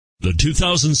The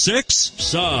 2006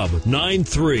 Saab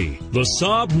 9.3. The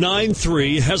Saab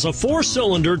 9.3 has a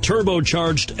 4-cylinder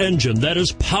turbocharged engine that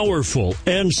is powerful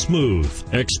and smooth.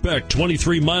 Expect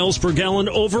 23 miles per gallon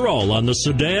overall on the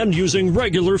sedan using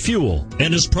regular fuel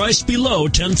and is priced below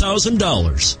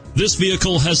 $10,000. This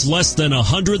vehicle has less than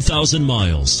 100,000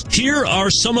 miles. Here are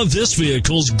some of this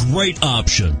vehicle's great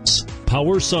options: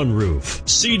 power sunroof,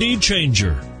 CD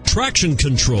changer, traction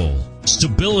control,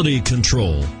 stability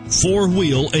control,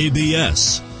 4-wheel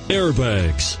ABS,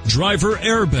 airbags, driver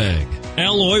airbag,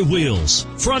 alloy wheels,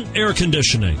 front air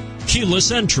conditioning,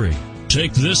 keyless entry.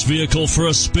 Take this vehicle for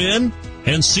a spin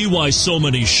and see why so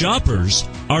many shoppers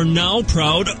are now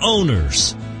proud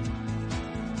owners.